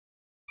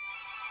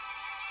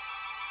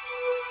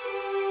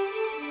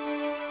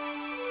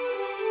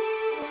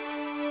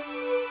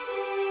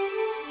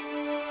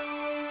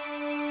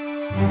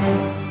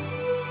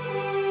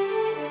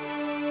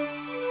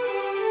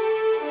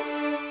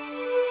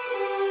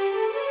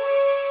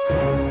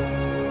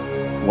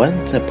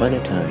Once upon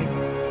a time,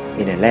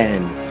 in a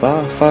land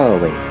far, far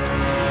away,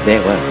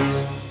 there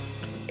was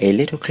a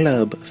little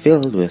club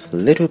filled with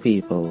little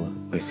people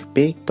with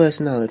big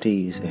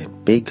personalities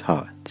and big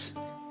hearts.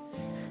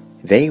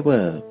 They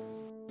were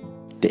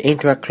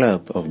the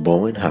Club of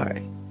Balwyn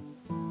High.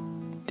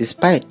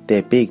 Despite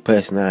their big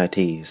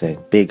personalities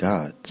and big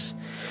hearts,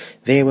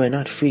 they were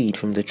not freed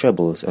from the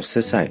troubles of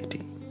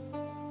society.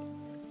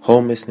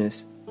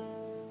 Homelessness,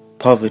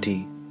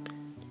 poverty,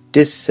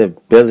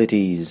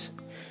 disabilities.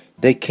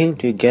 They came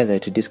together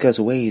to discuss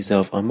ways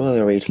of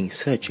ameliorating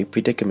such a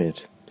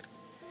predicament.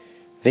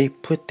 They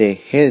put their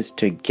heads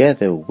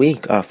together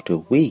week after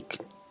week,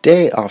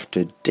 day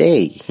after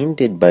day,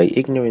 hindered by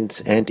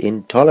ignorance and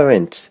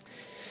intolerance.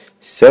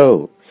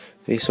 So,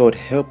 they sought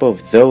help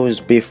of those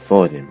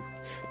before them,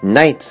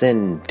 knights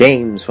and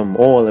dames from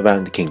all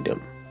around the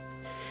kingdom.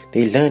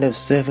 They learned of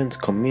servants'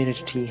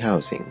 community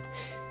housing,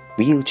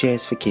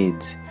 wheelchairs for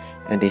kids,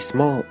 and a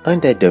small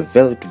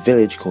underdeveloped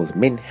village called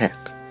Minhack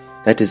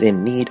that is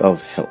in need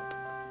of help.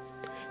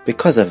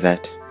 Because of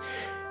that,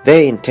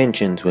 their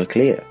intentions were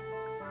clear,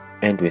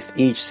 and with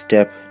each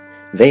step,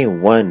 they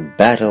won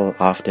battle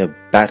after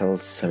battle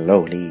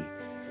slowly,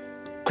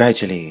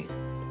 gradually,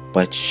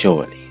 but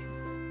surely.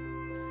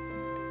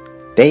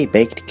 They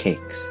baked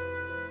cakes.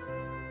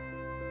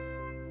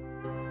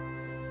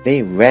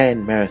 They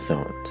ran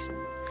marathons.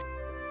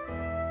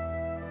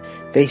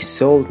 They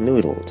sold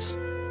noodles.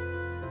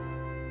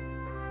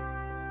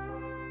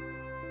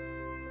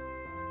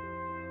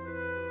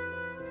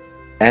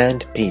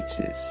 And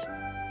pizzas.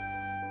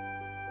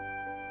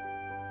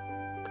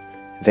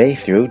 They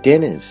threw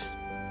dinners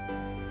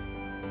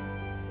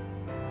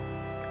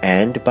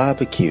and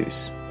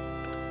barbecues.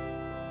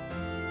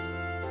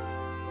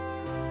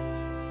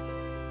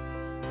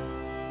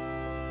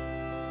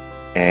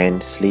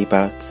 And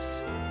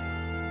sleepouts.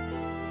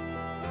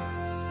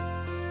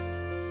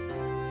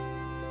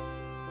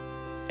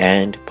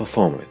 And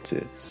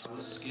performances. I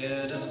was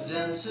scared of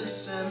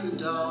dentists and the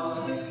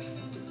dark.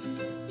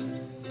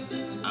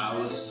 I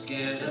was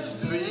scared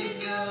of pretty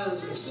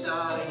girls and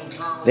starting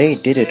conversations. They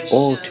did it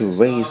all to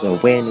raise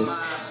awareness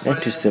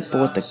and to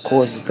support the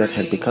causes that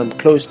had become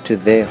close to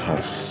their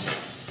hearts.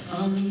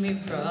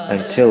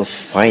 Until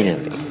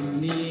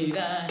finally,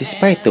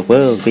 despite the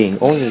world being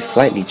only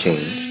slightly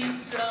changed,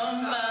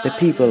 the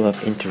people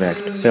of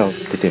Interact felt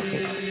the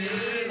difference.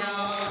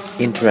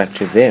 Interact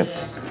to them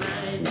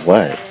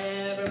was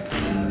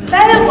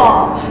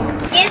valuable,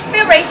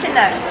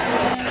 inspirational,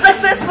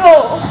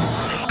 successful,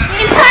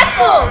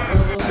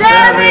 impactful,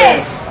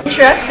 service,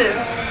 interactive,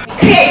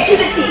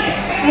 creativity,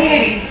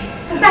 community,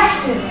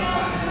 compassion,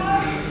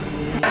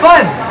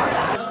 fun.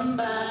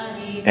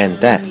 And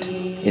that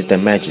is the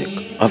magic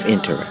of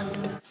Interact.